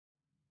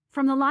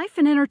From the Life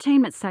and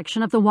Entertainment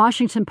section of the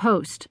Washington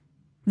Post.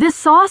 This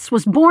sauce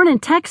was born in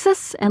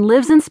Texas and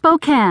lives in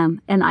Spokane,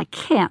 and I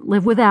can't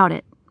live without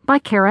it. By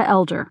Kara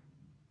Elder.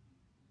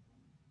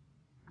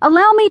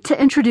 Allow me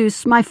to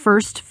introduce my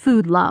first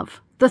food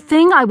love. The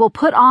thing I will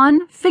put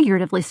on,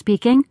 figuratively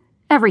speaking,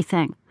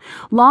 everything.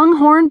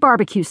 Longhorn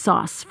barbecue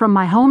sauce from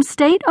my home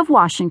state of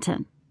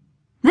Washington.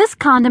 This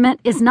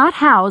condiment is not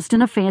housed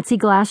in a fancy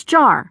glass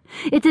jar.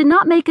 It did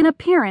not make an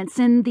appearance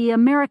in the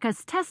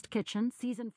America's Test Kitchen season